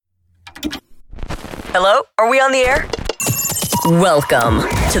Hello? Are we on the air? Welcome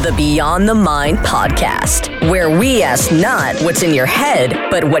to the Beyond the Mind podcast, where we ask not what's in your head,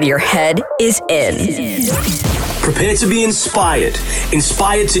 but what your head is in. Prepare to be inspired.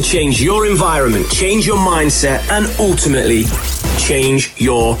 Inspired to change your environment, change your mindset, and ultimately change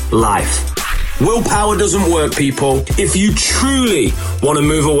your life. Willpower doesn't work, people. If you truly want to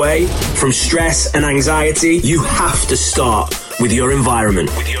move away from stress and anxiety, you have to start with your environment.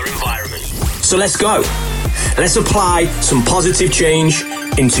 So let's go. Let's apply some positive change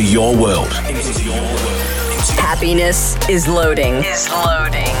into your world. Happiness is loading.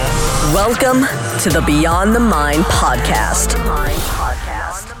 Welcome to the Beyond the Mind podcast.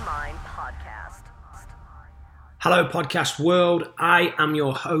 Hello, podcast world. I am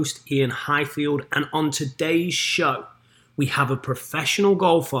your host, Ian Highfield, and on today's show, we have a professional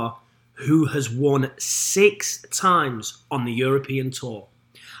golfer who has won 6 times on the European Tour.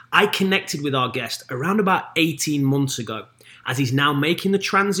 I connected with our guest around about 18 months ago, as he's now making the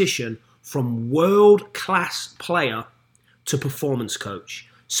transition from world-class player to performance coach.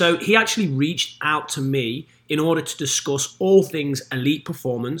 So he actually reached out to me in order to discuss all things elite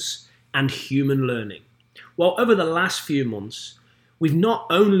performance and human learning. Well, over the last few months, we've not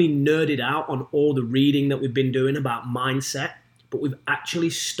only nerded out on all the reading that we've been doing about mindset, but we've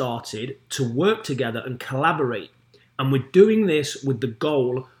actually started to work together and collaborate. And we're doing this with the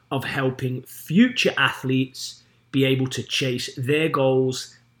goal of helping future athletes be able to chase their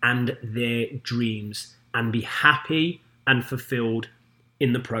goals and their dreams and be happy and fulfilled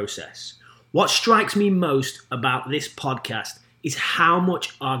in the process. What strikes me most about this podcast is how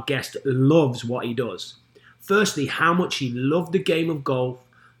much our guest loves what he does. Firstly, how much he loved the game of golf,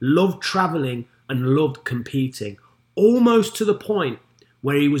 loved traveling, and loved competing, almost to the point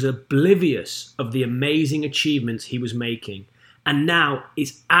where he was oblivious of the amazing achievements he was making. And now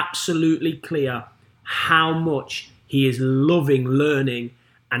it's absolutely clear how much he is loving learning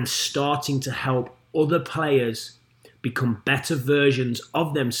and starting to help other players become better versions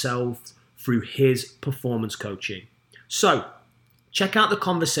of themselves through his performance coaching. So, check out the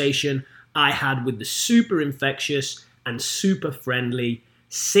conversation I had with the super infectious and super friendly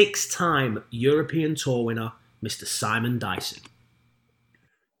 6-time European Tour winner, Mr. Simon Dyson.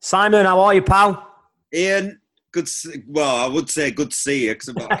 Simon, how are you, pal? Ian, I would say good to see you,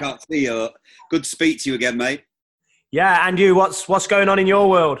 because I can't see you. Good to speak to you again, mate. Yeah, and you, what's going on in your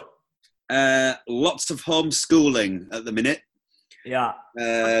world? Lots of homeschooling at the minute. Yeah.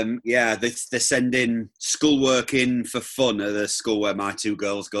 They're sending schoolwork in for fun at the school where my 2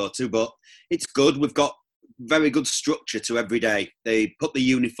 girls go to, but it's good. We've got very good structure to every day. They put the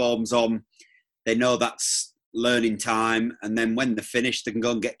uniforms on. They know that's learning time, and then when they're finished, they can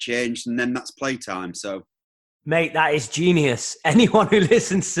go and get changed, and then that's playtime. So, mate, that is genius. Anyone who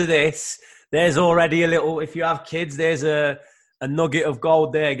listens to this, there's already a little. If you have kids, there's a nugget of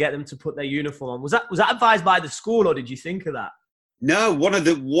gold there. Get them to put their uniform on. Was that advised by the school, or did you think of that? No, one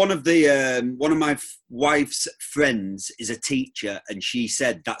of my wife's friends is a teacher, and she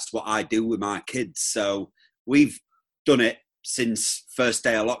said that's what I do with my kids. So we've done it since first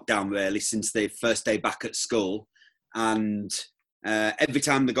day of lockdown, really, since the first day back at school. And every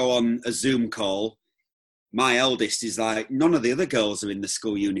time they go on a Zoom call, my eldest is like, none of the other girls are in the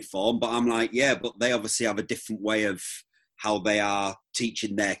school uniform, but I'm like, yeah, but they obviously have a different way of how they are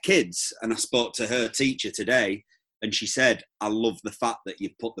teaching their kids. And I spoke to her teacher today, and she said, I love the fact that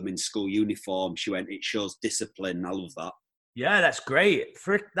you put them in school uniform. She went, it shows discipline. I love that. Yeah, that's great.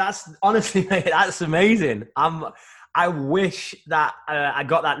 That's honestly, mate, that's amazing. I wish that I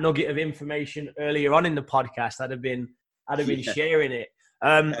got that nugget of information earlier on in the podcast. I'd have been sharing it.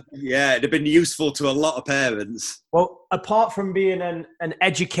 It'd have been useful to a lot of parents. Well, apart from being an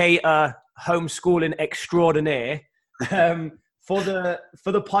educator, homeschooling extraordinaire, for the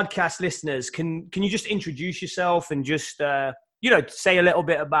podcast listeners, can you just introduce yourself and just say a little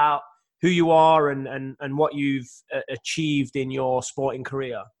bit about who you are and what you've achieved in your sporting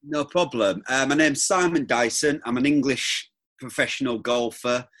career? No problem. My name's Simon Dyson. I'm an English professional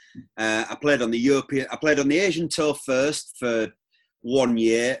golfer. I played on the Asian Tour first for 1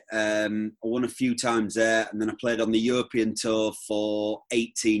 year. I won a few times there, and then I played on the European Tour for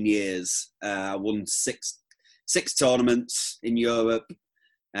 18 years. I won six tournaments in Europe.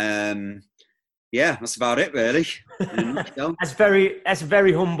 That's about it, really. That's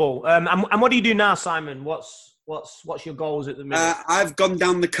very humble. And what do you do now, Simon? What's your goals at the minute? I've gone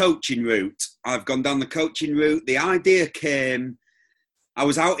down the coaching route. The idea came, I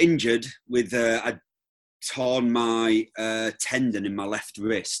was out injured with, I'd torn my tendon in my left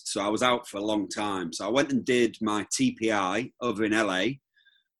wrist. So I was out for a long time. So I went and did my TPI over in LA.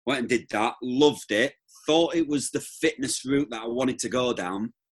 Went and did that, loved it, thought it was the fitness route that I wanted to go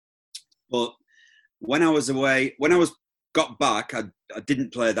down. But when I was away, got back, I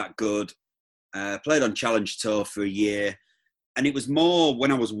didn't play that good. Played on Challenge Tour for a year. And it was more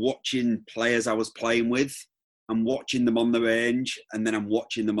when I was watching players I was playing with. I'm watching them on the range and then I'm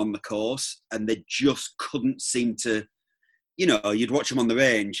watching them on the course. And they just couldn't seem to, you'd watch them on the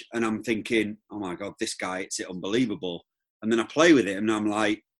range and I'm thinking, oh my God, this guy, it's unbelievable. And then I play with him and I'm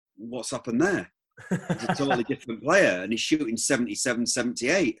like, what's happened there? He's a totally different player and he's shooting 77,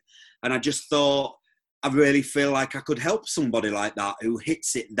 78. And I just thought, I really feel like I could help somebody like that who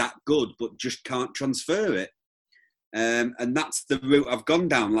hits it that good but just can't transfer it. And that's the route I've gone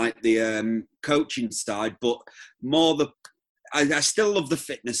down, like the coaching side, but more I still love the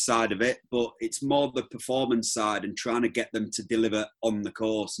fitness side of it, but it's more the performance side and trying to get them to deliver on the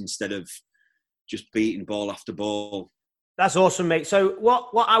course instead of just beating ball after ball. That's awesome, mate. So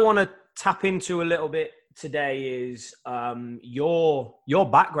what I want to tap into a little bit today is your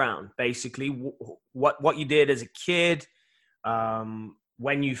background, basically, what you did as a kid,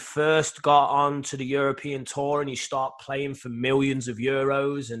 when you first got onto the European tour and you start playing for millions of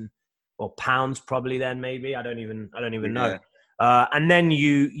euros or pounds, probably then maybe I don't even know. And then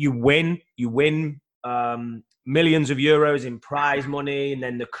you win millions of euros in prize money, and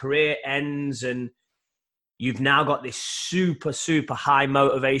then the career ends, and you've now got this super, super high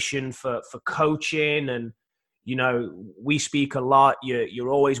motivation for coaching. And, we speak a lot. You're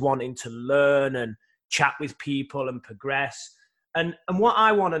always wanting to learn and chat with people and progress. And what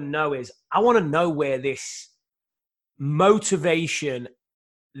I want to know is, I want to know where this motivation,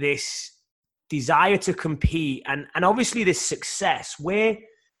 this desire to compete, and obviously this success, where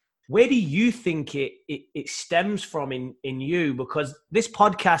do you think it stems from in you? Because this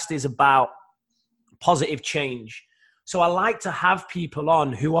podcast is about positive change. So I like to have people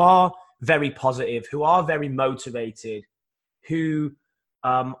on who are very positive, who are very motivated, who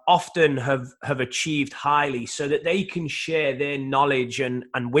often have achieved highly, so that they can share their knowledge and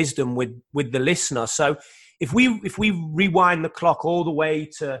wisdom with the listener. So if we rewind the clock all the way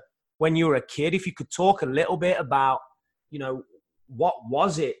to when you were a kid, if you could talk a little bit about, what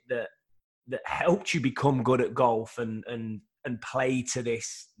was it that helped you become good at golf and play to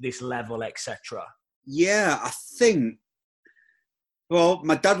this level, etc. Yeah, I think, well,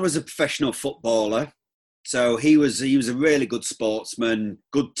 my dad was a professional footballer. So he was a really good sportsman,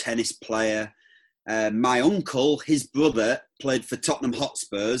 good tennis player. My uncle, his brother, played for Tottenham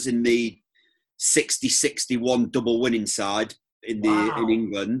Hotspurs in the 60-61 double winning side in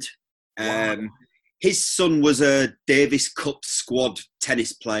England. Wow. His son was a Davis Cup squad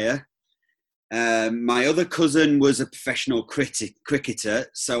tennis player. My other cousin was a professional cricketer.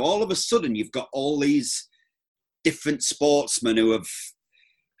 So all of a sudden, you've got all these different sportsmen who are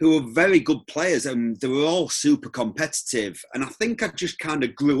very good players, and they were all super competitive. And I think I just kind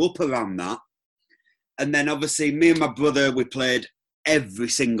of grew up around that. And then obviously me and my brother, we played every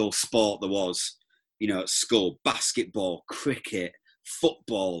single sport there was, at school: basketball, cricket,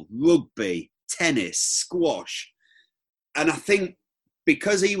 football, rugby, tennis, squash. And I think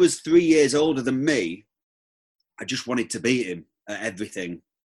because he was 3 years older than me, I just wanted to beat him at everything.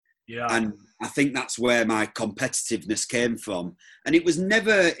 Yeah. And I think that's where my competitiveness came from. And it was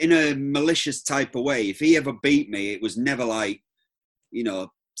never in a malicious type of way. If he ever beat me, it was never like,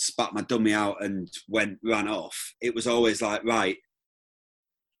 spat my dummy out and ran off. It was always like, right,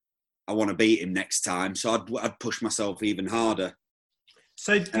 I want to beat him next time. So I'd push myself even harder.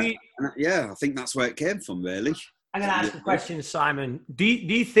 So I think that's where it came from, really. I'm going to ask a question, Simon. Do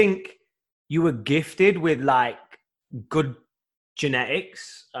you think you were gifted with like good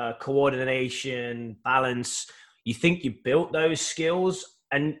genetics, coordination, balance? You think you built those skills,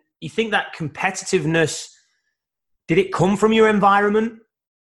 and you think that competitiveness, did it come from your environment?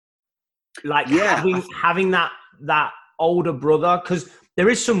 Like having that older brother? Because there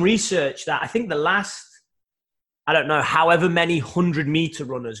is some research that I think the last, I don't know, however many 100-meter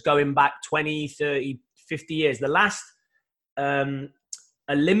runners going back 20, 30, 50 years, the last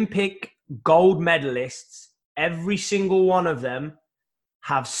Olympic gold medalists, every single one of them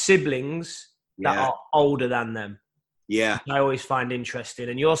have siblings that are older than them. Yeah. I always find interesting.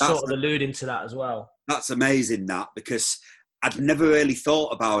 And you're sort of alluding to that as well. That's amazing, that, because I'd never really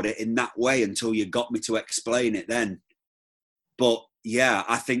thought about it in that way until you got me to explain it then. But yeah,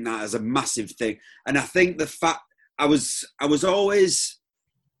 I think that is a massive thing. And I think the fact I was always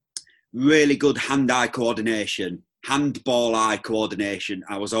really good hand-eye coordination, hand-ball-eye coordination.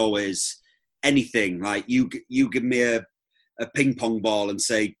 I was always anything. Like you give me a ping pong ball and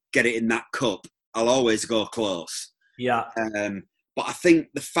say, get it in that cup, I'll always go close. Yeah. But I think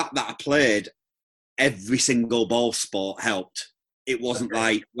the fact that I played every single ball sport helped. It wasn't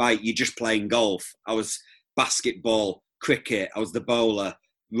like, right, you're just playing golf. I was basketball, cricket, I was the bowler,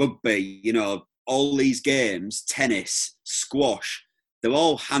 rugby, all these games, tennis, squash, they're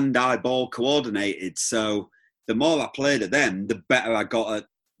all hand-eye ball coordinated. So the more I played at them, the better I got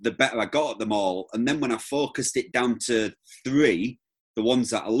at them all. And then when I focused it down to 3, the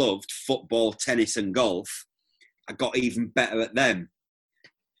ones that I loved, football, tennis and golf, I got even better at them.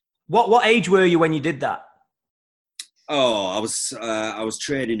 What age were you when you did that? Oh, I was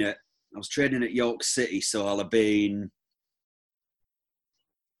training at York City, so I'll have been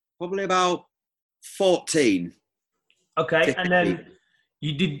probably about 14. Okay, 15. and then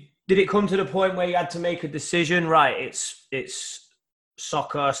you did it come to the point where you had to make a decision? Right, it's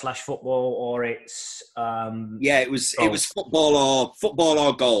soccer / football, or it's it was football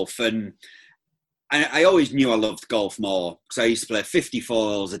or golf, and I always knew I loved golf more because I used to play 54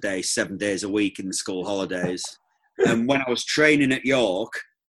 holes a day, 7 days a week in the school holidays. And when I was training at York,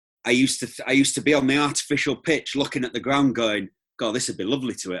 I used to be on the artificial pitch looking at the ground going, God, this would be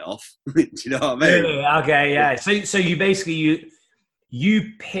lovely to hit off. Do you know what I mean? Really? Okay, yeah. So you basically,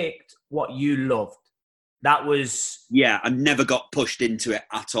 you picked what you loved. That was... Yeah, I never got pushed into it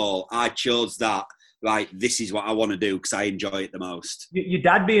at all. I chose that, right, this is what I want to do because I enjoy it the most. Your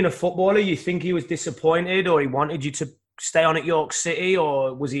dad being a footballer, you think he was disappointed or he wanted you to stay on at York City,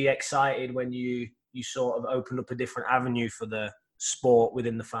 or was he excited when you sort of opened up a different avenue for the sport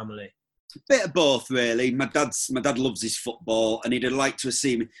within the family? A bit of both, really. My dad loves his football, and he'd have liked to have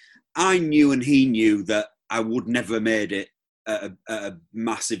seen me. I knew and he knew that I would never have made it at a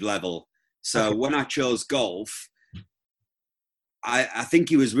massive level. So when I chose golf, I think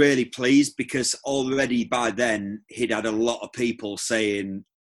he was really pleased because already by then he'd had a lot of people saying,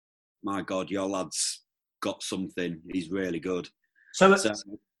 my God, your lad's got something. He's really good. So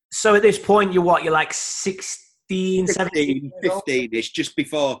at this point, you're like 16, 17? 15-ish, just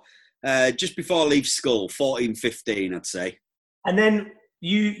before I leave school, 14, 15, I'd say. And then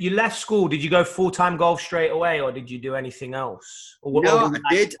you left school. Did you go full-time golf straight away, or did you do anything else? I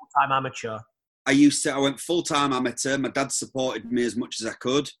did. Full-time amateur? I went full-time amateur. My dad supported me as much as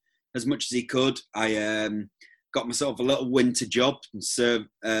he could. I got myself a little winter job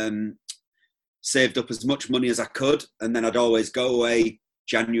and saved up as much money as I could. And then I'd always go away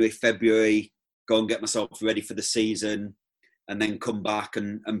January, February, go and get myself ready for the season, and then come back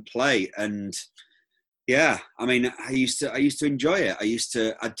and play. And yeah, I mean, I used to enjoy it.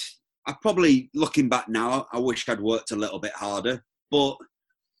 I probably, looking back now, I wish I'd worked a little bit harder, but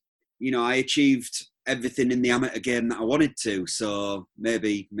I achieved everything in the amateur game that I wanted to. So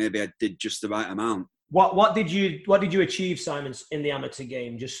maybe I did just the right amount. What did you achieve, Simon, in the amateur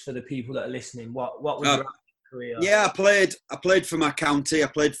game? Just for the people that are listening, what was your career? Yeah, I played for my county. I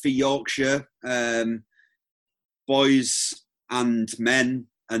played for Yorkshire, boys and men,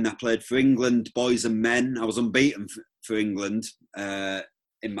 and I played for England, boys and men. I was unbeaten for England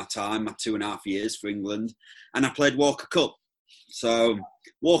in my time, my 2.5 years for England, and I played Walker Cup. So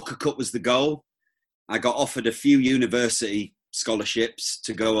Walker Cup was the goal. I got offered a few university scholarships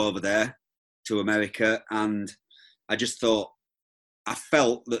to go over there to America, and I just thought, I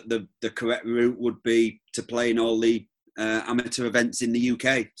felt that the correct route would be to play in all the amateur events in the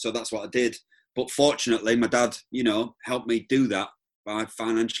UK. So that's what I did. But fortunately, my dad, helped me do that by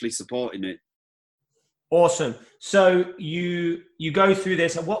financially supporting it. Awesome. So you go through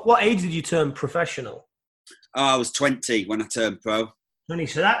this. What age did you turn professional? I was 20 when I turned pro. 20,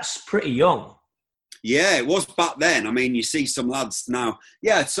 so that's pretty young. Yeah, it was back then. I mean, you see some lads now.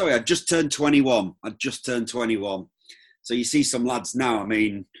 Yeah, sorry, I just turned 21. So you see some lads now, I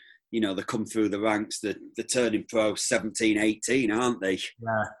mean, they come through the ranks, they're turning pro 17, 18, aren't they?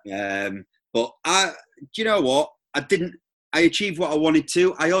 Yeah. But do you know what? I achieved what I wanted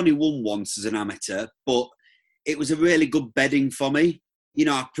to. I only won once as an amateur, but it was a really good bedding for me.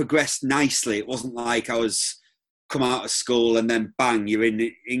 I progressed nicely. It wasn't like I was come out of school and then bang, you're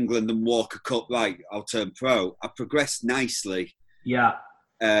in England and Walker Cup, right, I'll turn pro. I progressed nicely. Yeah.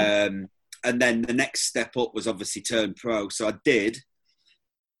 And then the next step up was obviously turn pro. So I did.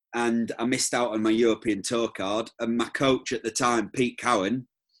 And I missed out on my European tour card. And my coach at the time, Pete Cowan,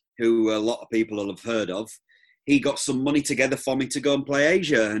 who a lot of people will have heard of, he got some money together for me to go and play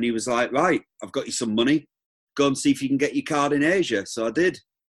Asia. And he was like, right, I've got you some money. Go and see if you can get your card in Asia. So I did.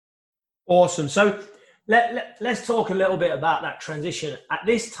 Awesome. So let's talk a little bit about that transition. At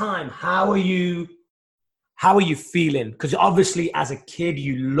this time, how are you feeling? Because obviously as a kid,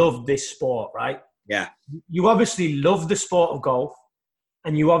 you loved this sport, right? Yeah. You obviously love the sport of golf,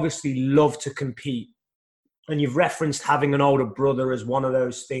 and you obviously love to compete. And you've referenced having an older brother as one of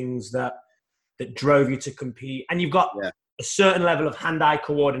those things that drove you to compete. And you've got a certain level of hand-eye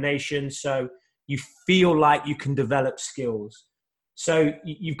coordination, so you feel like you can develop skills. So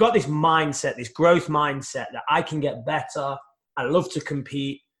you've got this mindset, this growth mindset that I can get better, I love to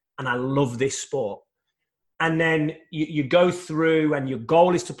compete, and I love this sport. And then you go through and your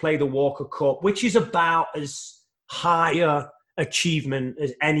goal is to play the Walker Cup, which is about as higher achievement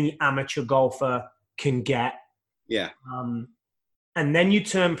as any amateur golfer can get. Yeah. And then you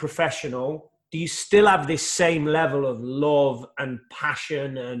turn professional. Do you still have this same level of love and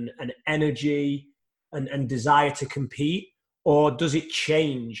passion and energy and desire to compete? Or does it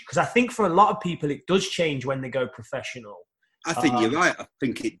change? Because I think for a lot of people, it does change when they go professional. I think you're right. I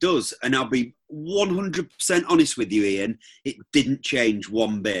think it does. And I'll be 100% honest with you, Ian. It didn't change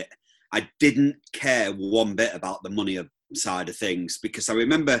one bit. I didn't care one bit about the money side of things, because I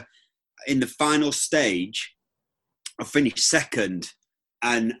remember in the final stage, I finished second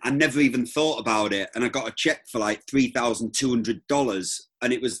and I never even thought about it. And I got a check for like $3,200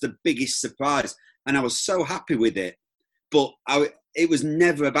 and it was the biggest surprise. And I was so happy with it. But it was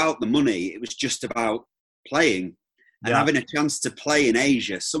never about the money. It was just about playing and having a chance to play in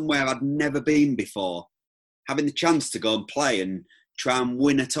Asia, somewhere I'd never been before. Having the chance to go and play and try and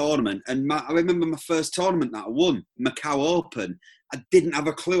win a tournament. And I remember my first tournament that I won, Macau Open. I didn't have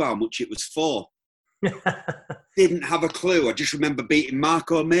a clue how much it was for. Didn't have a clue. I just remember beating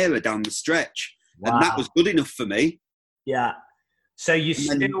Marco Mera down the stretch. Wow. And that was good enough for me. Yeah. So you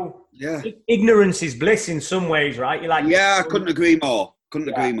still... Ignorance is bliss in some ways, right? You're like... Yeah, I couldn't agree more. Couldn't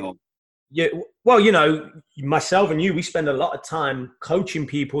agree more. Yeah. Well, you know, myself and you, we spend a lot of time coaching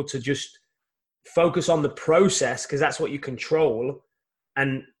people to just focus on the process, because that's what you control,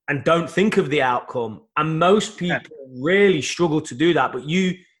 and don't think of the outcome. And most people really struggle to do that. But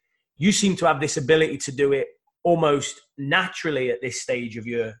you seem to have this ability to do it almost naturally at this stage of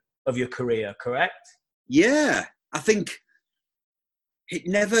your career, correct? Yeah, I think it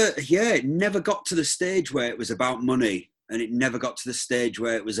never got to the stage where it was about money, and it never got to the stage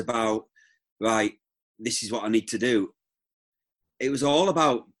where it was about, right, this is what I need to do. It was all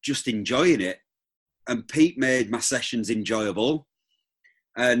about just enjoying it. And Pete made my sessions enjoyable.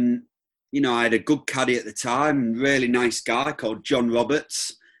 And, you know, I had a good caddy at the time, really nice guy called John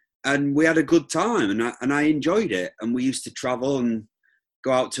Roberts. And we had a good time, and I enjoyed it. And we used to travel and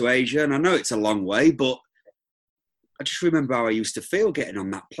go out to Asia. And I know it's a long way, but I just remember how I used to feel getting on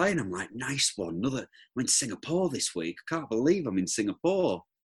that plane. I'm like, nice one. I'm in Singapore this week. I can't believe I'm in Singapore.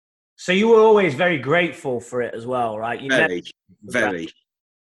 So you were always very grateful for it as well, right? Very.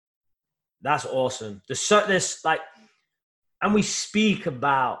 That's awesome. There's like, and we speak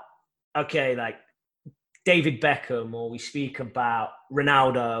about, okay, like David Beckham, or we speak about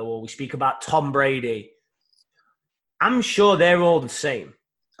Ronaldo, or we speak about Tom Brady. I'm sure they're all the same.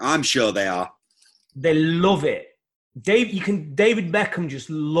 I'm sure they are. They love it. David Beckham just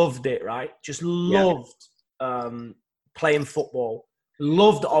loved it, right? Just loved playing football.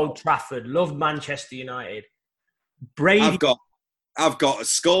 Loved Old Trafford. Loved Manchester United. Brady. I've got a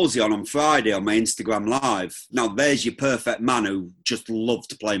Scalzi on Friday on my Instagram Live. Now, there's your perfect man who just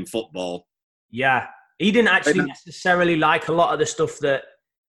loved playing football. Yeah. He didn't actually necessarily like a lot of the stuff that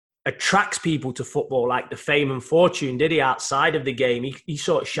attracts people to football, like the fame and fortune, did he? Outside of the game, he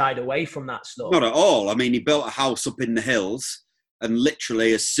sort of shied away from that stuff. Not at all. I mean, he built a house up in the hills, and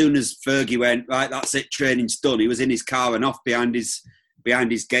literally as soon as Fergie went, right, that's it, training's done, he was in his car and off behind his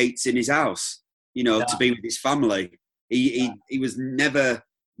gates in his house, you know, to be with his family. He was never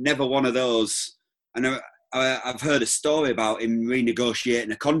one of those. And I've heard a story about him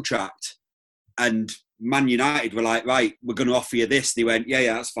renegotiating a contract, and Man United were like, right, we're going to offer you this. And he went,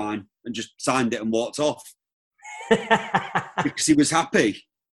 yeah, that's fine, and just signed it and walked off because he was happy.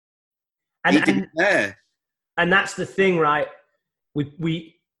 And he didn't care. And that's the thing, right?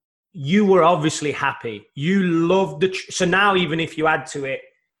 You were obviously happy. You loved so now, even if you add to it,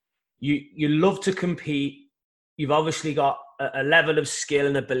 you love to compete. You've obviously got a level of skill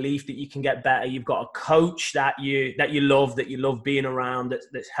and a belief that you can get better. You've got a coach that you love being around,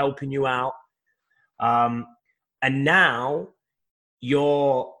 that's helping you out. And now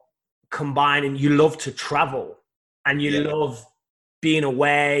you're combining, you love to travel, and you love being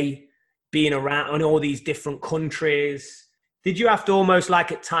away, being around in all these different countries. Did you have to almost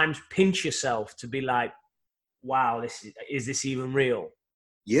like at times pinch yourself to be like, wow, is this even real?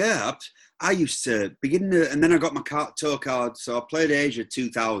 Yeah, I used to and then I got my tour card. So I played Asia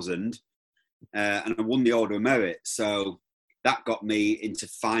 2000 and I won the Order of Merit. So that got me into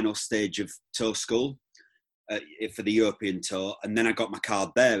final stage of tour school for the European tour. And then I got my card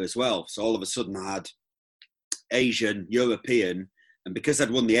there as well. So all of a sudden I had Asian, European, and because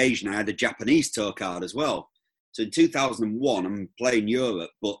I'd won the Asian, I had a Japanese tour card as well. So in 2001, I'm playing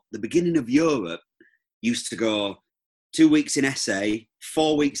Europe, but the beginning of Europe used to go 2 weeks in SA,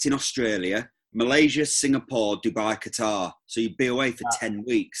 4 weeks in Australia, Malaysia, Singapore, Dubai, Qatar. So you'd be away for 10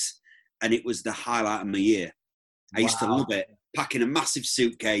 weeks. And it was the highlight of my year. I used to love it. Packing a massive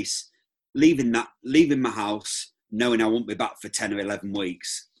suitcase, leaving my house, knowing I won't be back for 10 or 11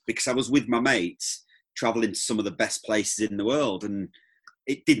 weeks because I was with my mates traveling to some of the best places in the world. And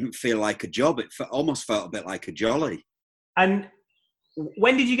it didn't feel like a job. It almost felt a bit like a jolly. And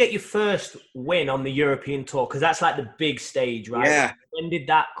when did you get your first win on the European tour? Because that's like the big stage, right? Yeah. When did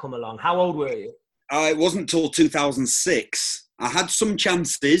that come along? How old were you? It wasn't until 2006. I had some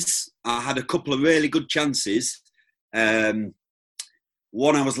chances. I had a couple of really good chances. One,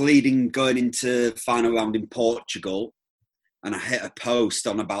 I was leading going into final round in Portugal, and I hit a post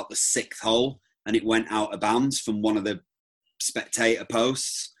on about the 6th hole, and it went out of bounds from one of the spectator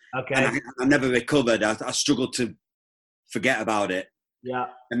posts. Okay. And I never recovered. I struggled to forget about it. Yeah.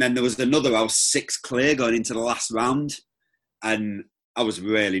 And then there was another, I was 6 clear going into the last round, and I was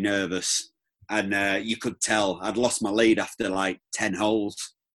really nervous. And you could tell I'd lost my lead after like 10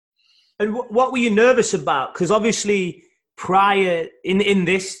 holes. And what were you nervous about? Because obviously prior, in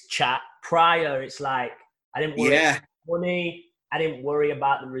this chat, it's like, I didn't worry about money. I didn't worry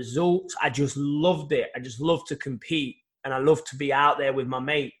about the results. I just loved it. I just loved to compete, and I loved to be out there with my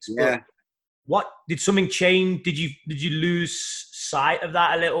mates. Yeah. But what did something change? Did you lose sight of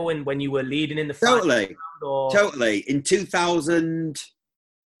that a little when you were leading in the final round, or? Totally. In 2000, I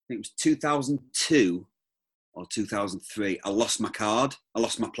think it was 2002 or 2003, I lost my card. I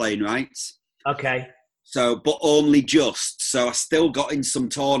lost my playing rights. Okay. So, but only just. So I still got in some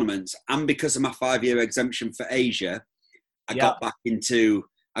tournaments, and because of my 5-year exemption for Asia, I got into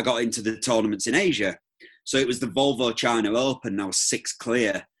the tournaments in Asia. So it was the Volvo China Open. And I was 6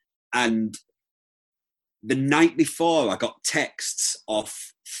 clear, and the night before, I got texts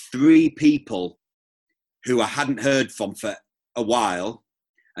off 3 people who I hadn't heard from for a while,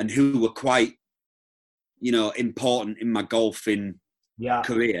 and who were quite, important in my golfing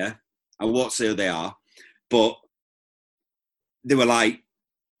career. I won't say who they are, but they were like,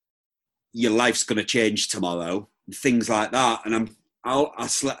 "Your life's going to change tomorrow," and things like that. And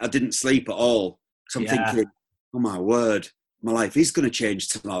I didn't sleep at all. So I'm thinking, "Oh my word, my life is going to change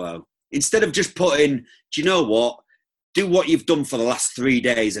tomorrow." Instead of just putting, "Do you know what? Do what you've done for the last 3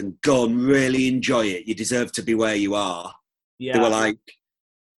 days and go and really enjoy it. You deserve to be where you are." Yeah. They were like,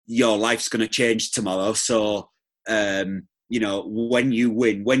 "Your life's going to change tomorrow. So, when you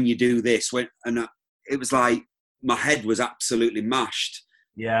win, when you do this, it was like my head was absolutely mashed.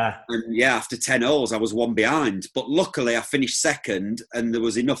 Yeah. And after 10 holes, I was 1 behind. But luckily, I finished second, and there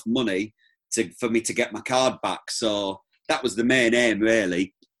was enough money for me to get my card back. So that was the main aim,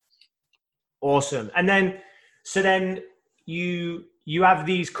 really. Awesome. And then, so then you have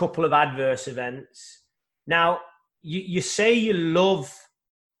these couple of adverse events. Now, you say you love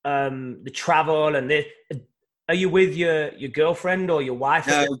the travel and this. Are you with your girlfriend or your wife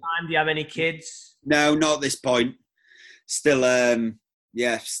at the time? Do you have any kids? No, not at this point. Still,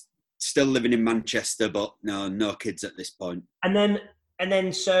 still living in Manchester, but no kids at this point. And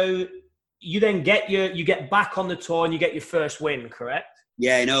then, so you then get back on the tour and you get your first win, correct?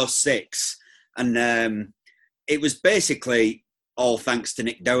 Yeah, in 2006. And it was basically all thanks to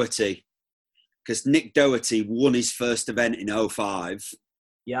Nick Doherty, because Nick Doherty won his first event in 2005.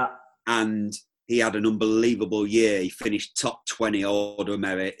 Yeah. And he had an unbelievable year. He finished top 20 Order of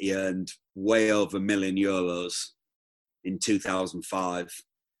Merit. He earned way over €1 million in 2005.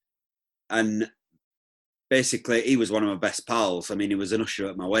 And basically, he was one of my best pals. I mean, he was an usher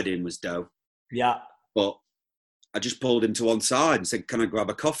at my wedding, was Doe. Yeah. But I just pulled him to one side and said, "Can I grab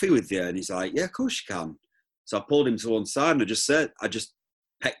a coffee with you?" And he's like, "Yeah, of course you can." So I pulled him to one side and I just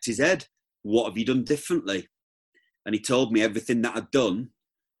pecked his head. "What have you done differently?" And he told me everything that I'd done.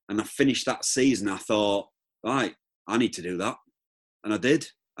 And I finished that season. I thought, right, I need to do that. And I did.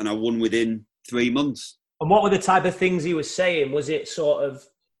 And I won within 3 months. And what were the type of things he was saying? Was it sort of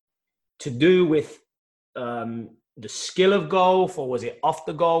to do with the skill of golf, or was it off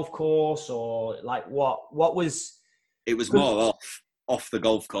the golf course, or like what was... It was more off the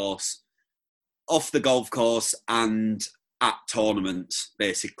golf course. Off the golf course and at tournaments,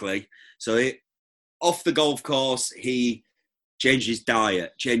 basically. So off the golf course, he changed his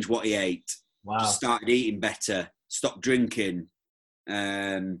diet, changed what he ate. Wow. Just started eating better, stopped drinking.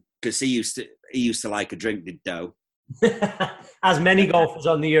 Because he used to like a drink, did Doe. As many golfers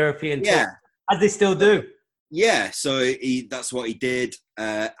on the European tour. As they still do. Yeah, so that's what he did.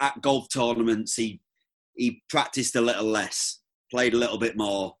 At golf tournaments, he he practiced a little less, played a little bit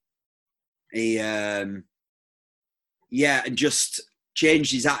more. He, and just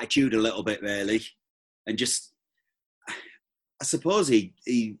changed his attitude a little bit, really. And just, I suppose he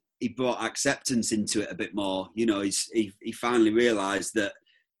brought acceptance into it a bit more. You know, he finally realised that,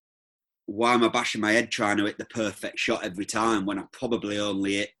 why am I bashing my head trying to hit the perfect shot every time when I probably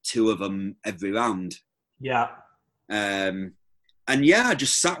only hit 2 of them every round? Yeah. And yeah, I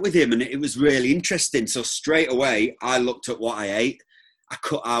just sat with him and it was really interesting. So straight away, I looked at what I ate. I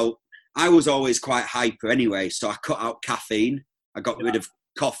cut out, I was always quite hyper anyway, so I cut out caffeine. I got rid of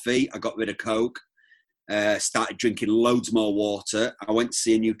coffee. I got rid of Coke. Started drinking loads more water. I went to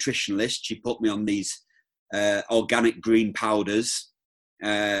see a nutritionalist. She put me on these organic green powders,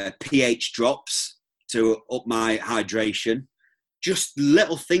 pH drops to up my hydration. Just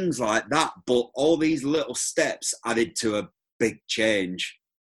little things like that. But all these little steps added to a big change.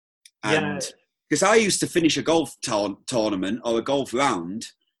 And because I used to finish a golf tournament or a golf round,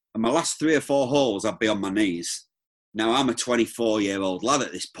 and my last 3 or 4 holes, I'd be on my knees. Now I'm a 24-year-old lad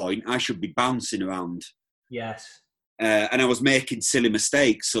at this point. I should be bouncing around. Yes. And I was making silly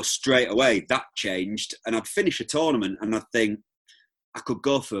mistakes. So straight away, that changed. And I'd finish a tournament and I'd think, I could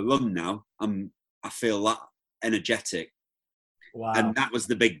go for a run now. I feel that energetic. Wow. And that was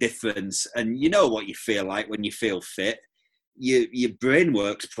the big difference. And you know what you feel like when you feel fit. Your brain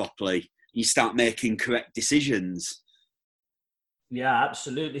works properly. You start making correct decisions. Yeah,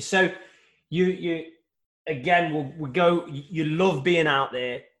 absolutely. So you again, we go, you love being out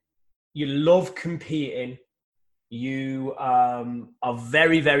there. You love competing. You are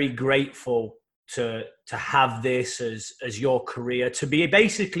very, very grateful to have this as your career, to be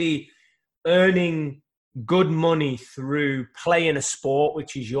basically earning good money through playing a sport,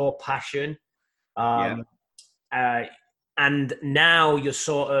 which is your passion. And now you're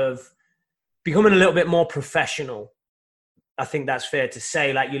sort of becoming a little bit more professional. I think that's fair to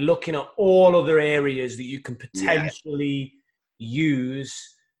say. Like, you're looking at all other areas that you can potentially use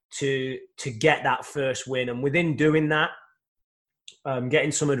to get that first win. And within doing that,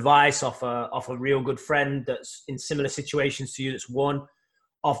 getting some advice off a real good friend that's in similar situations to you, that's won.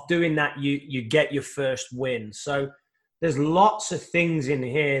 Off doing that, you get your first win. So there's lots of things in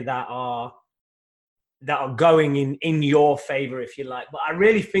here that are going in your favor, if you like. But I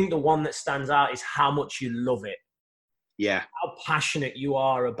really think the one that stands out is how much you love it. Yeah. How passionate you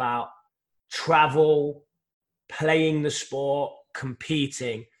are about travel, playing the sport,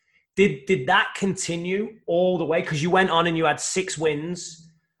 competing. Did that continue all the way? Because you went on and you had 6 wins.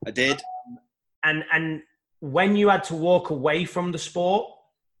 I did. And when you had to walk away from the sport,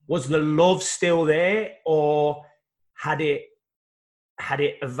 was the love still there, or had it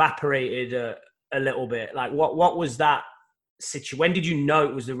evaporated a little bit? Like, what was that situation? When did you know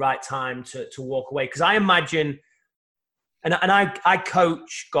it was the right time to walk away? Because I imagine, and I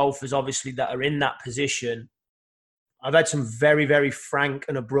coach golfers, obviously, that are in that position. I've had some very, very frank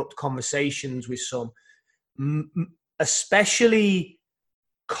and abrupt conversations with some, especially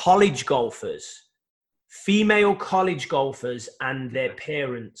college golfers, female college golfers and their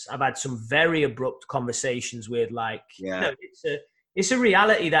parents. I've had some very abrupt conversations with, like, it's a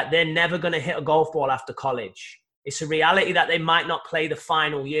reality that they're never going to hit a golf ball after college. It's a reality that they might not play the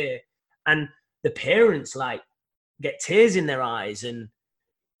final year. And the parents, like, get tears in their eyes. And,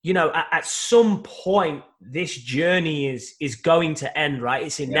 you know, at some point, this journey is going to end, right?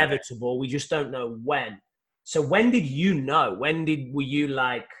 It's inevitable. We just don't know when. So when did you know? Were you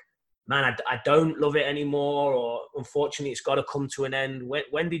like, man, I don't love it anymore, or unfortunately it's got to come to an end?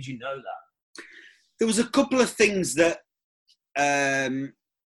 When did you know that? There was a couple of things that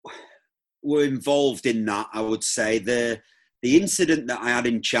were involved in that, I would say. The incident that I had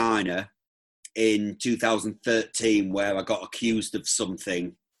in China in 2013, where I got accused of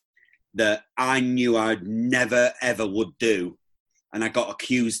something that I knew I'd never, ever would do. And I got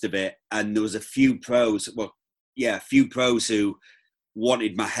accused of it. And there was a few pros who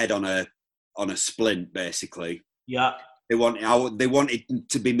wanted my head on a splint, basically. Yeah. They wanted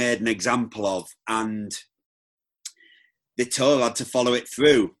to be made an example of. And the tour had to follow it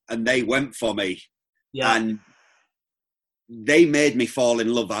through. And they went for me. Yeah. And they made me fall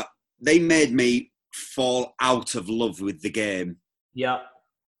in love. They made me fall out of love with the game. Yeah.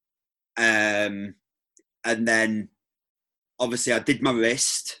 And then obviously I did my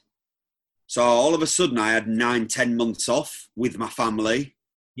wrist. So all of a sudden I had 9-10 months off with my family.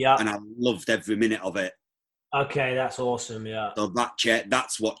 Yeah. And I loved every minute of it. Okay, that's awesome. Yeah. So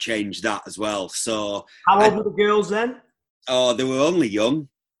that's what changed that as well. So how old were the girls then? Oh, they were only young.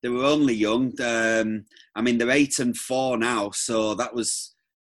 I mean, they're 8 and 4 now. So that was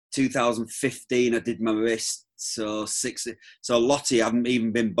 2015, I did my wrist. So Lottie hadn't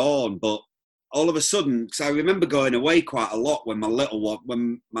even been born, but all of a sudden, because I remember going away quite a lot when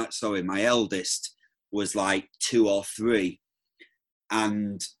my eldest was like 2 or 3,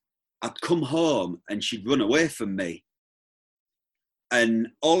 and I'd come home and she'd run away from me. And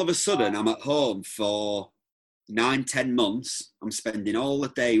all of a sudden, I'm at home for 9-10 months. I'm spending all the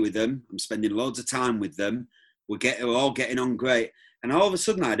day with them. I'm spending loads of time with them. We're all getting on great. And all of a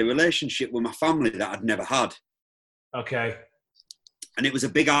sudden, I had a relationship with my family that I'd never had. Okay. And it was a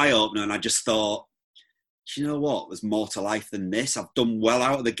big eye-opener, and I just thought, do you know what? There's more to life than this. I've done well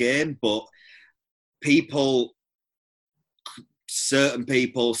out of the game, but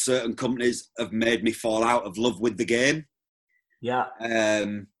certain companies have made me fall out of love with the game. Yeah.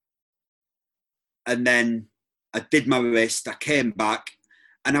 And then I did my wrist, I came back,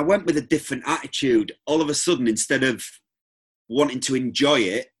 and I went with a different attitude. All of a sudden, instead of wanting to enjoy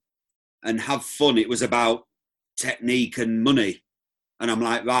it and have fun, it was about technique and money. And I'm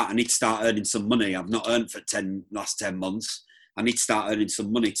like, right, I need to start earning some money. I've not earned for last 10 months. I need to start earning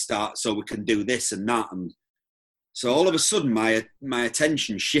some money so we can do this and that. And so all of a sudden, my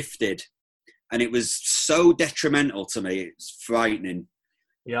attention shifted, and it was so detrimental to me. It's frightening.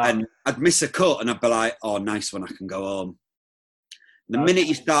 Yeah. And I'd miss a cut, and I'd be like, oh, nice one, I can go home. The minute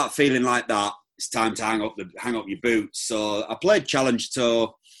you start feeling like that, it's time to hang up your boots. So I played Challenge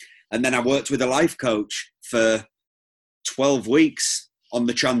Tour, and then I worked with a life coach for 12 weeks on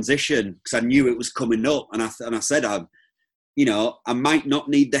the transition, because I knew it was coming up. And I said, I might not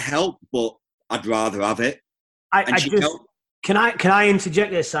need the help, but I'd rather have it. Can I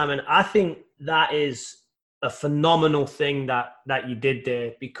interject there, Simon? I think that is a phenomenal thing that you did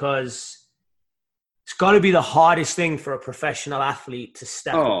there, because it's got to be the hardest thing for a professional athlete to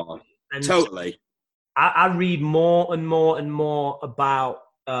step up. And totally. I read more and more and more about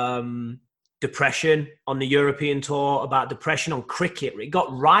depression on the European tour, about depression on cricket. It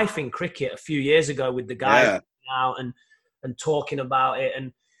got rife in cricket a few years ago with the guys out and talking about it.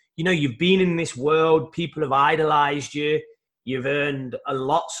 And, you've been in this world, people have idolized you, you've earned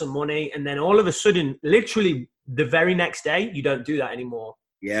lots of money, and then all of a sudden, literally the very next day, you don't do that anymore.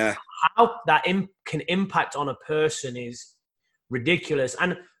 Yeah. How that can impact on a person is ridiculous.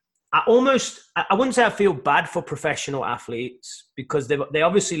 And I wouldn't say I feel bad for professional athletes, because they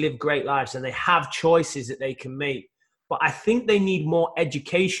obviously live great lives and they have choices that they can make. But I think they need more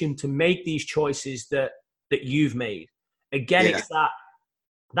education to make these choices that you've made. Again, it's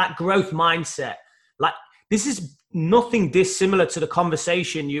that growth mindset. Like, this is nothing dissimilar to the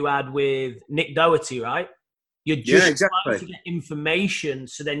conversation you had with Nick Doherty, right? You're just trying to get information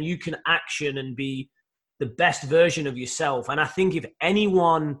so then you can action and be the best version of yourself. And I think if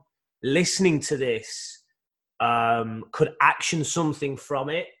anyone listening to this could action something from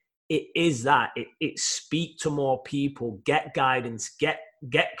it, it is that. It speak to more people, get guidance, get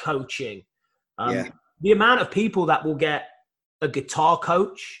coaching. The amount of people that will get a guitar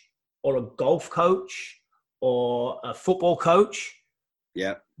coach or a golf coach or a football coach.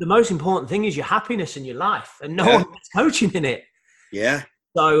 Yeah. The most important thing is your happiness in your life, and no one gets coaching in it. Yeah.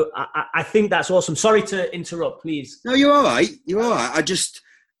 So I think that's awesome. Sorry to interrupt, please. No, you're all right. You're all right. I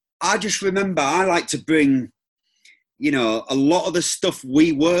just remember I like to bring, a lot of the stuff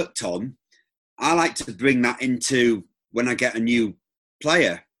we worked on, I like to bring that into when I get a new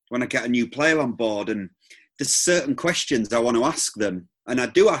player on board. And there's certain questions I want to ask them, and I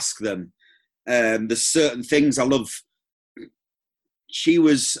do ask them. There's certain things I love.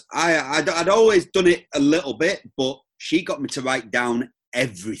 I'd always done it a little bit, but she got me to write down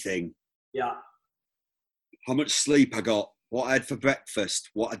everything. Yeah. How much sleep I got, what I had for breakfast,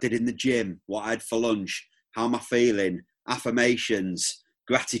 what I did in the gym, what I had for lunch, how am I feeling, affirmations,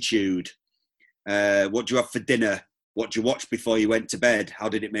 gratitude, what do you have for dinner, what do you watch before you went to bed, how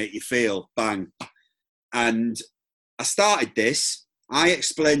did it make you feel, bang. And I started this. I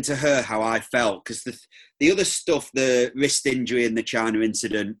explained to her how I felt, because the other stuff, the wrist injury and the China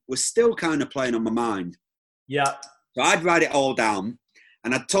incident, was still kind of playing on my mind. Yeah. So I'd write it all down,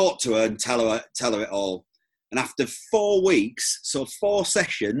 and I'd talk to her and tell her it all. And after 4 weeks, so 4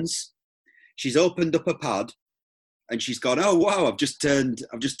 sessions, she's opened up a pad, and she's gone, oh wow, I've just turned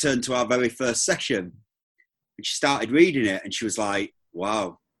to our very first session. And she started reading it, and she was like,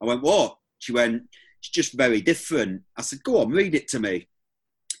 wow. I went, what? She went, it's just very different. I said, go on, read it to me.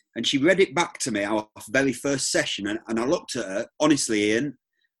 And she read it back to me, our very first session. And I looked at her, honestly, Ian,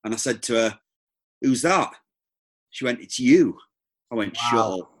 and I said to her, who's that? She went, it's you. I went, wow.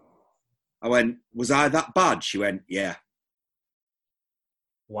 Shut up. I went, was I that bad? She went, yeah.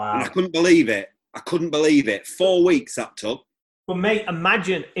 Wow. And I couldn't believe it. 4 weeks that took. Well, mate,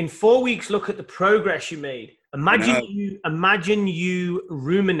 imagine in 4 weeks, look at the progress you made. Imagine you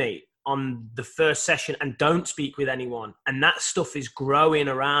ruminate on the first session and don't speak with anyone. And that stuff is growing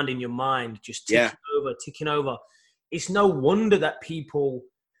around in your mind, just ticking over. It's no wonder that people,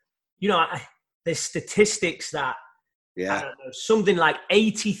 there's statistics that I don't know, something like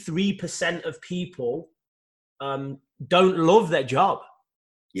 83% of people don't love their job.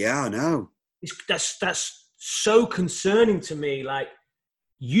 Yeah, I know. That's so concerning to me. Like,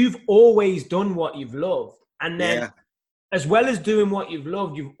 you've always done what you've loved. And then as well as doing what you've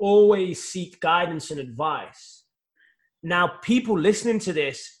loved, you've always seek guidance and advice. Now, people listening to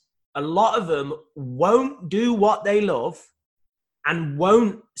this, a lot of them won't do what they love and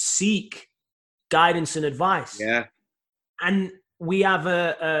won't seek guidance and advice. Yeah. And we have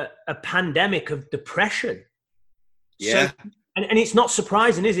a pandemic of depression. Yeah. So, and it's not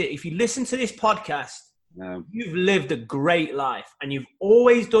surprising, is it? If you listen to this podcast, you've lived a great life and you've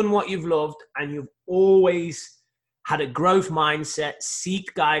always done what you've loved and you've always had a growth mindset,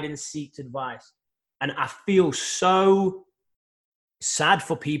 seek guidance, seek advice. And I feel so sad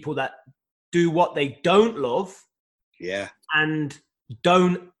for people that do what they don't love and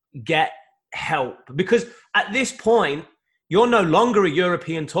don't get help. Because at this point, you're no longer a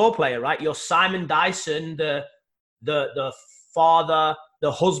European tour player, right? You're Simon Dyson, the father,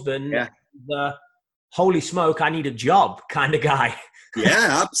 the husband, the holy smoke, I need a job kind of guy.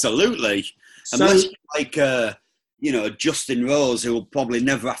 Yeah, absolutely. So, unless you're like, Justin Rose, who will probably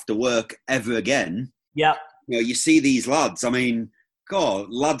never have to work ever again. Yeah. You see these lads. I mean, God,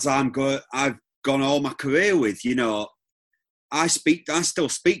 lads I've gone all my career with, I still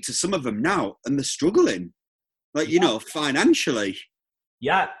speak to some of them now and they're struggling, like, financially.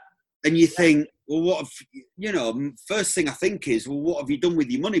 Yeah. And you think, well, what have, first thing I think is, well, what have you done with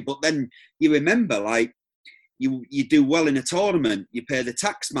your money? But then you remember, like, you do well in a tournament, you pay the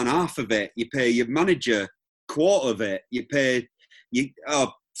taxman half of it, you pay your manager quarter of it, you pay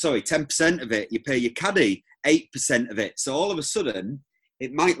 10% of it, you pay your caddy 8% of it. So all of a sudden,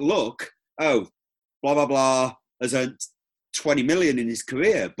 it might look, blah, blah, blah, has earned 20 million in his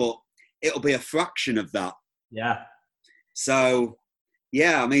career, but it'll be a fraction of that. Yeah. So,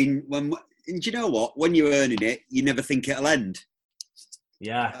 yeah, I mean, and you know what? When you're earning it, you never think it'll end.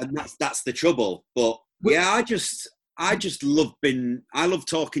 Yeah. And that's the trouble. But yeah, I love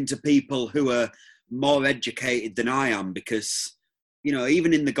talking to people who are more educated than I am, because,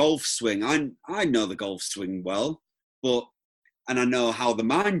 even in the golf swing, I know the golf swing well, and I know how the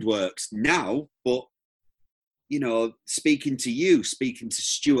mind works now, but, speaking to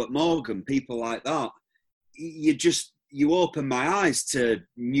Stuart Morgan, people like that, you open my eyes to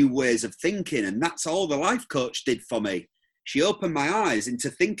new ways of thinking. And that's all the life coach did for me. She opened my eyes into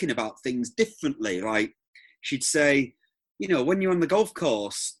thinking about things differently. Like, she'd say, when you're on the golf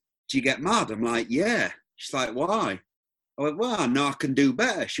course, do you get mad? I'm like, yeah. She's like, why? I went, well, I know I can do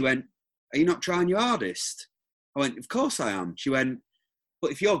better. She went, are you not trying your hardest? I went, of course I am. She went,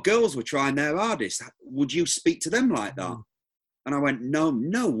 but if your girls were trying their hardest, would you speak to them like that? And I went, no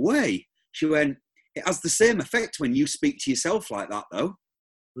way. She went, it has the same effect when you speak to yourself like that, though.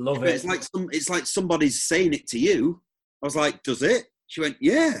 Love it. It's like somebody's saying it to you. I was like, does it? She went,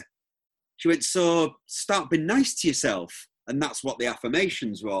 yeah. She went, so start being nice to yourself. And that's what the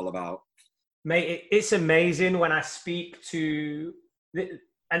affirmations were all about. Mate, it's amazing when I speak to,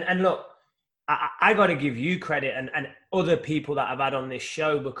 and look, I got to give you credit and other people that I've had on this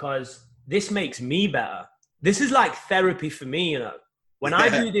show, because this makes me better. This is like therapy for me, When I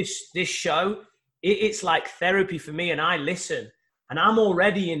do this show, it's like therapy for me, and I listen, and I'm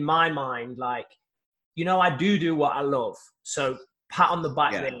already in my mind, like, I do what I love. So pat on the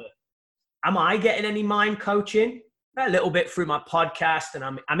back there. Am I getting any mind coaching? A little bit through my podcast, and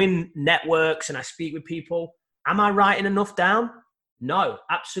I'm in networks and I speak with people. Am I writing enough down? No,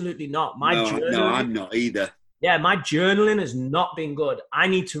 absolutely not. No, I'm not either. Yeah, my journaling has not been good. I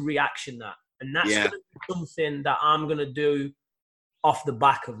need to reaction that. And that's going to be something that I'm going to do off the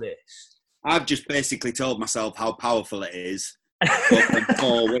back of this. I've just basically told myself how powerful it is for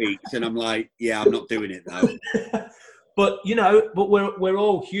 4 weeks, and I'm like, yeah, I'm not doing it now. But we're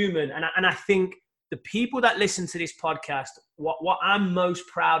all human, and I think the people that listen to this podcast, what I'm most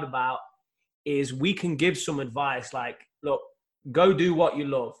proud about is we can give some advice. Like, look, go do what you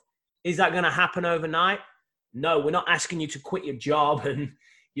love. Is that going to happen overnight? No, we're not asking you to quit your job and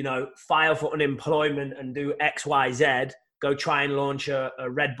file for unemployment and do X, Y, Z. Go try and launch a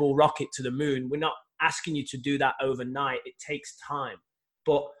Red Bull rocket to the moon. We're not asking you to do that overnight. It takes time.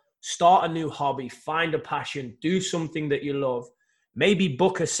 But start a new hobby, find a passion, do something that you love. Maybe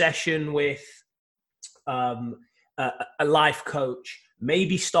book a session with a life coach,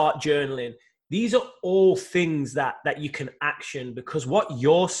 maybe start journaling. These are all things that you can action, because what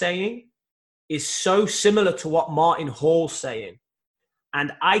you're saying is so similar to what Martin Hall's saying.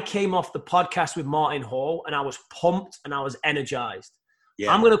 And I came off the podcast with Martin Hall and I was pumped and I was energized.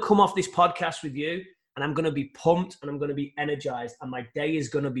 Yeah. I'm going to come off this podcast with you and I'm going to be pumped and I'm going to be energized and my day is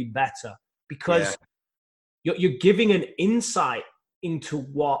going to be better, because you're giving an insight into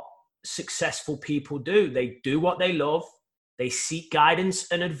what successful people do. They do what they love. They seek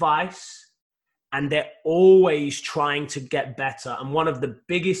guidance and advice, and they're always trying to get better. And one of the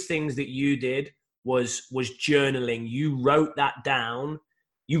biggest things that you did was journaling. You wrote that down.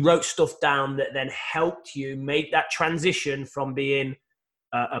 You wrote stuff down that then helped you make that transition from being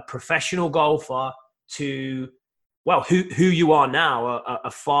a professional golfer to, well, who you are now,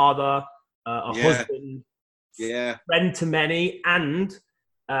 a father, a husband, friend to many, and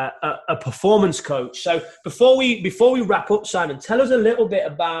a performance coach. So before we wrap up, Simon, tell us a little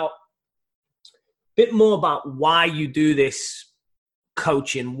bit more about why you do this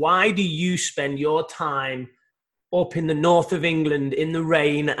coaching. Why do you spend your time up in the north of England in the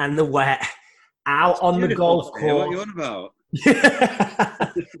rain and the wet, out on the golf course? What are you on about?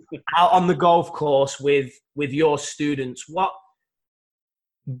 Out on the golf course with your students. What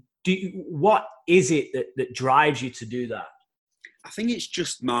is it that drives you to do that? I think it's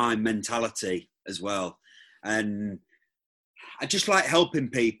just my mentality as well. And I just like helping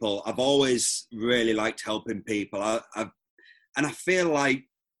people. I've always really liked helping people. And I feel like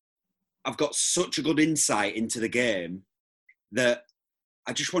I've got such a good insight into the game that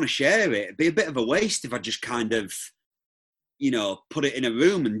I just want to share it. It'd be a bit of a waste if I just kind of, put it in a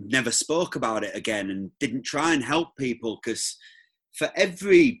room and never spoke about it again and didn't try and help people. Because for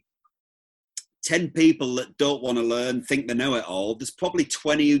every 10 people that don't want to learn, think they know it all, there's probably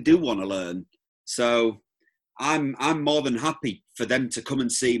 20 who do want to learn. So I'm more than happy for them to come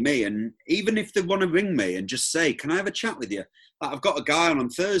and see me. And even if they want to ring me and just say, can I have a chat with you? Like, I've got a guy on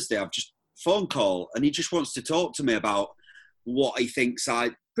Thursday, I've just phone call, and he just wants to talk to me about what he thinks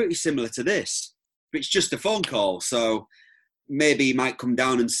pretty similar to this. But it's just a phone call. So maybe he might come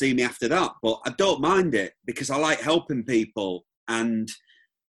down and see me after that. But I don't mind it because I like helping people. And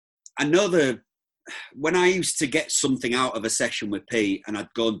I know when I used to get something out of a session with Pete and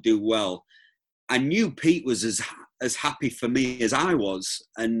I'd go and do well, I knew Pete was as happy for me as I was.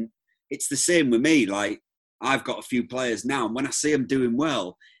 And it's the same with me. Like, I've got a few players now, and when I see them doing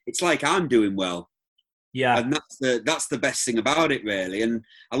well, it's like I'm doing well. Yeah. And that's the best thing about it, really. And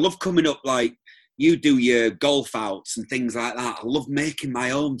I love coming up, like you do your golf outs and things like that. I love making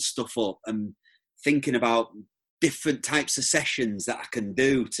my own stuff up and thinking about different types of sessions that I can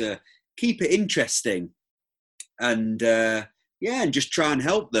do to keep it interesting. And and just try and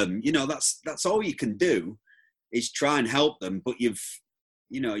help them. That's all you can do, is try and help them. But you've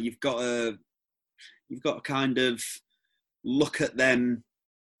got to kind of look at them.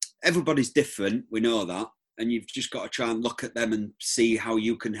 Everybody's different, we know that, and you've just got to try and look at them and see how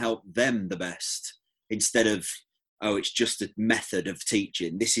you can help them the best, instead of, oh, it's just a method of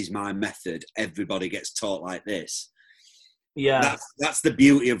teaching. This is my method. Everybody gets taught like this. Yeah, that's the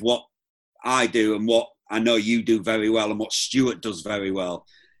beauty of what I do and what I know you do very well and what Stuart does very well.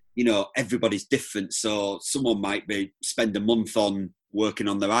 Everybody's different. So someone might spend a month on working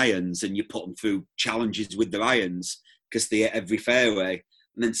on their irons and you put them through challenges with their irons because they hit every fairway.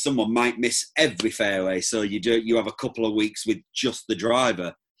 And then someone might miss every fairway. So you have a couple of weeks with just the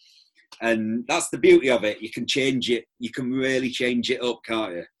driver. And that's the beauty of it. You can change it. You can really change it up,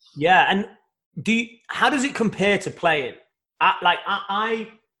 can't you? Yeah. And how does it compare to playing? I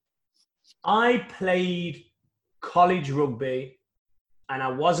played college rugby and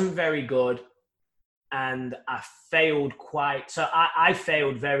I wasn't very good and I failed I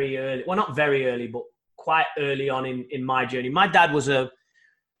failed very early. Well, not very early, but quite early on in my journey. My dad was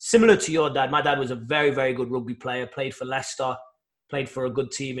similar to your dad. My dad was a very, very good rugby player, played for Leicester, played for a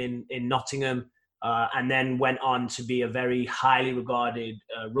good team in Nottingham, and then went on to be a very highly regarded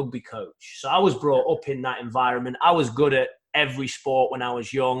rugby coach. So I was brought up in that environment. I was good at every sport when I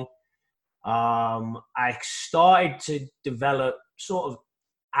was young. I started to develop sort of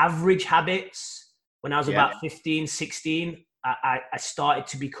average habits when I was about 15, 16. I started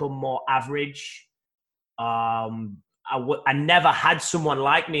to become more average. I never had someone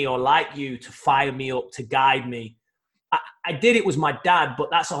like me or like you to fire me up, to guide me. I did it with my dad, but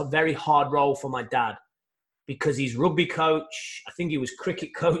that's a very hard role for my dad because he's rugby coach. I think he was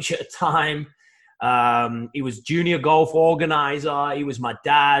cricket coach at the time. He was junior golf organizer. He was my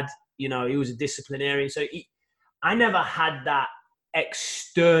dad. He was a disciplinarian. So I never had that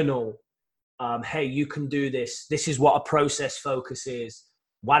external hey, you can do this. This is what a process focus is.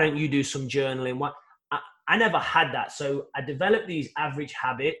 Why don't you do some journaling? I never had that. So I developed these average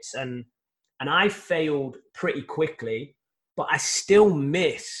habits and I failed pretty quickly, but I still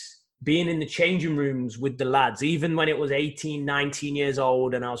miss being in the changing rooms with the lads, even when it was 18, 19 years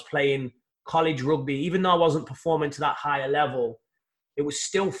old and I was playing college rugby, even though I wasn't performing to that higher level, it was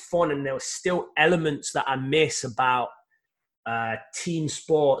still fun and there were still elements that I miss about team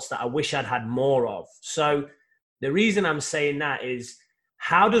sports that I wish I'd had more of. So the reason I'm saying that is,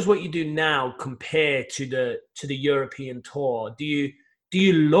 how does what you do now compare to the European tour? Do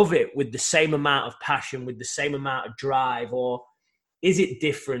you love it with the same amount of passion, with the same amount of drive, or is it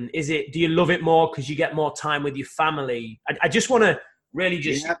different? Do you love it more because you get more time with your family? I just want to really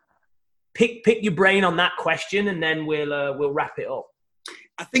just pick your brain on that question, and then we'll wrap it up.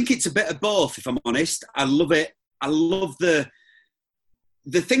 I think it's a bit of both, if I'm honest. I love it. I love the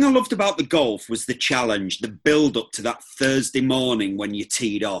thing I loved about the golf was the challenge, the build up to that Thursday morning when you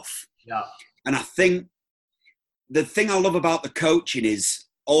teed off. Yeah. And I think the thing I love about the coaching is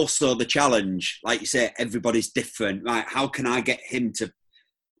also the challenge. Like you say, everybody's different, right? How can I get him to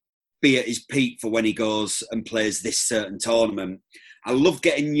be at his peak for when he goes and plays this certain tournament? I love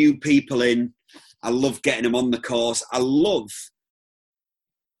getting new people in. I love getting them on the course. I love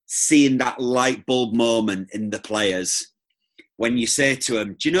seeing that light bulb moment in the players when you say to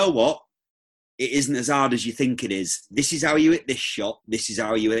them, do you know what? It isn't as hard as you think it is. This is how you hit this shot. This is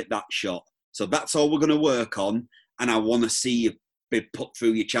how you hit that shot. So that's all we're going to work on. And I want to see you be put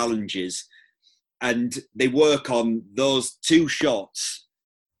through your challenges. And they work on those two shots.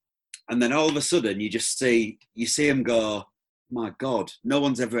 And then all of a sudden you see them go, my God, no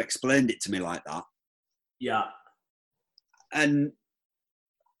one's ever explained it to me like that. Yeah. And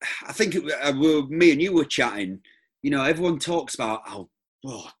I think me and you were chatting, everyone talks about how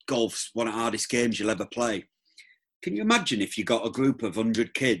golf's one of the hardest games you'll ever play. Can you imagine if you got a group of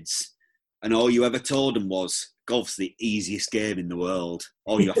 100 kids and all you ever told them was, golf's the easiest game in the world.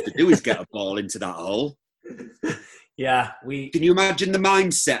 All you have to do is get a ball into that hole. Yeah. Can you imagine the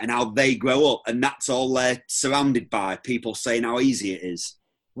mindset and how they grow up? And that's all they're surrounded by, people saying how easy it is.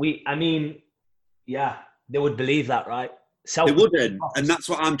 They would believe that, right? They wouldn't. And that's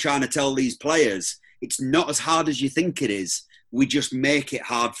what I'm trying to tell these players. It's not as hard as you think it is. We just make it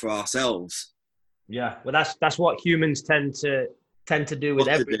hard for ourselves. Yeah. Well, that's what humans tend to do with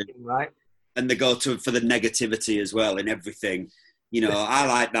everything, right? And they go for the negativity as well in everything. I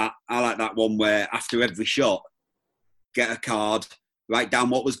like that one where after every shot, get a card, write down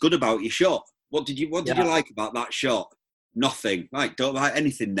what was good about your shot. What did you like about that shot? Nothing. Right, don't write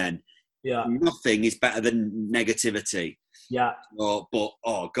anything then. Yeah. Nothing is better than negativity. Yeah. But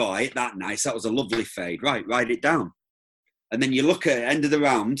God, I hit that nice. That was a lovely fade. Right, write it down. And then you look at the end of the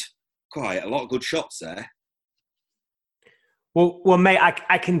round, quite a lot of good shots there. Well, mate,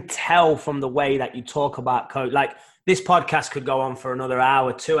 I can tell from the way that you talk about coach. Like, this podcast could go on for another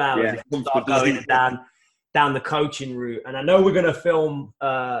hour, 2 hours if we start going down the coaching route. And I know we're going to film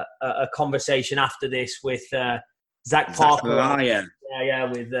a conversation after this with Zach Parker.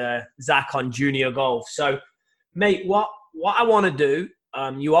 With Zach on Junior Golf. So, mate, what I want to do,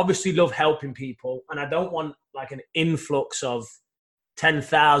 you obviously love helping people, and I don't want like an influx of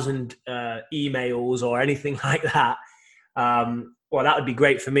 10,000 emails or anything like that. Well, that would be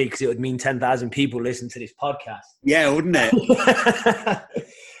great for me because it would mean 10,000 people listen to this podcast. Yeah, wouldn't it?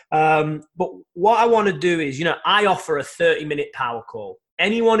 But what I want to do is, I offer a 30-minute power call.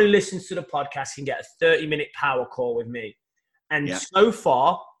 Anyone who listens to the podcast can get a 30-minute power call with me. And so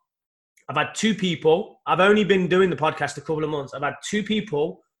far, I've had 2 people. I've only been doing the podcast a couple of months. I've had 2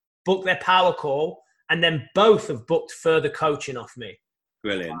 people book their power call, and then both have booked further coaching off me.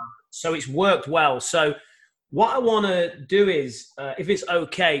 Brilliant. So it's worked well. So what I want to do is, if it's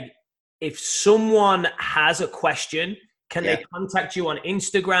okay, if someone has a question, can they contact you on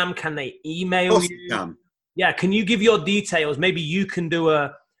Instagram? Can they email you? Can. Yeah. Can you give your details? Maybe you can do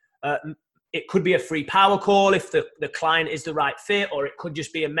it could be a free power call if the client is the right fit, or it could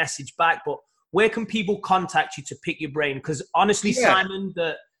just be a message back. But where can people contact you to pick your brain? Because honestly, Simon,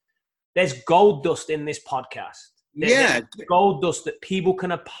 there's gold dust in this podcast. There's gold dust that people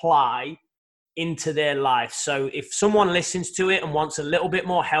can apply into their life. So if someone listens to it and wants a little bit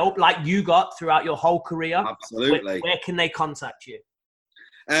more help, like you got throughout your whole career, absolutely, where can they contact you?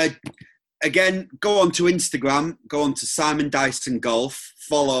 Again, go on to Instagram, go on to Simon Dyson Golf,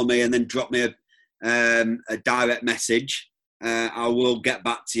 follow me, and then drop me a direct message. I will get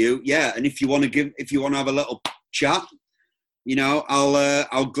back to you. Yeah, and if you want to have a little chat,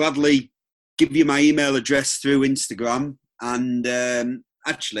 I'll gladly give you my email address through Instagram, and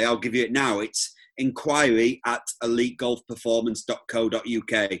actually, I'll give you it now. It's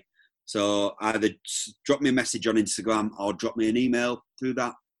inquiry@elitegolfperformance.co.uk. So either drop me a message on Instagram or drop me an email through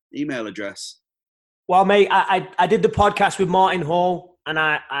that email address. Well, mate, I did the podcast with Martin Hall, and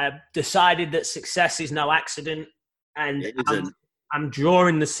I decided that success is no accident. And I'm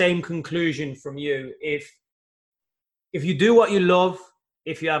drawing the same conclusion from you. If you do what you love,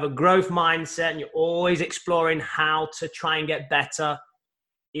 if you have a growth mindset and you're always exploring how to try and get better,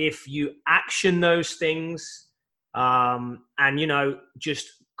 if you action those things, and, you know, just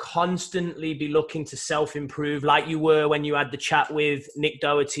constantly be looking to self-improve like you were when you had the chat with Nick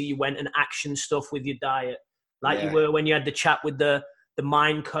Doherty, you went and action stuff with your diet, like you were when you had the chat with the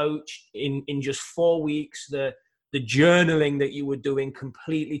mind coach in just 4 weeks, the journaling that you were doing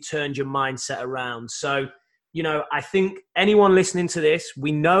completely turned your mindset around. So, you know, I think anyone listening to this,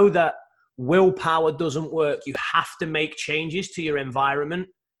 we know that willpower doesn't work. You have to make changes to your environment.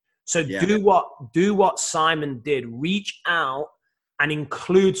 So do what Simon did. Reach out and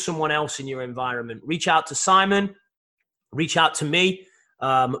include someone else in your environment. Reach out to Simon, reach out to me,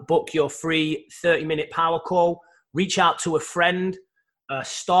 book your free 30-minute power call, reach out to a friend,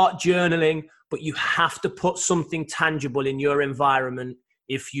 start journaling, but you have to put something tangible in your environment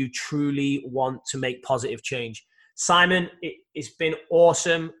if you truly want to make positive change. Simon, it's been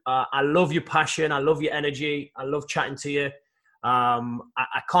awesome. I love your passion. I love your energy. I love chatting to you.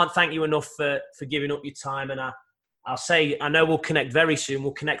 I can't thank you enough for giving up your time. And I'll say, I know we'll connect very soon.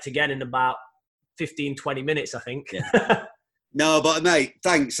 We'll connect again in about 15, 20 minutes, I think. Yeah. No, but mate,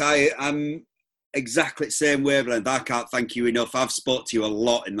 thanks. I'm exactly the same wavelength. I can't thank you enough. I've spoke to you a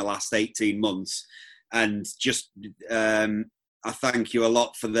lot in the last 18 months, and just I thank you a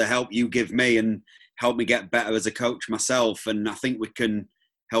lot for the help you give me and help me get better as a coach myself. And I think we can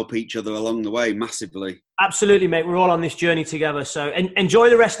help each other along the way massively. Absolutely, mate. We're all on this journey together. So enjoy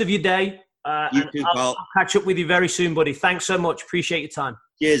the rest of your day. You too, I'll catch up with you very soon, buddy. Thanks so much. Appreciate your time.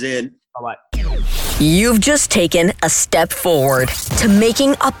 Cheers, Ian. Bye-bye. You've just taken a step forward to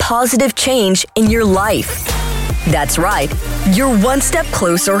making a positive change in your life. That's right. You're one step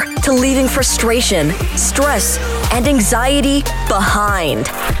closer to leaving frustration, stress, and anxiety behind.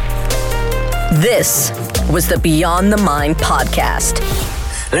 This was the Beyond the Mind podcast.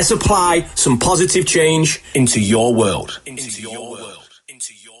 Let's apply some positive change into your world.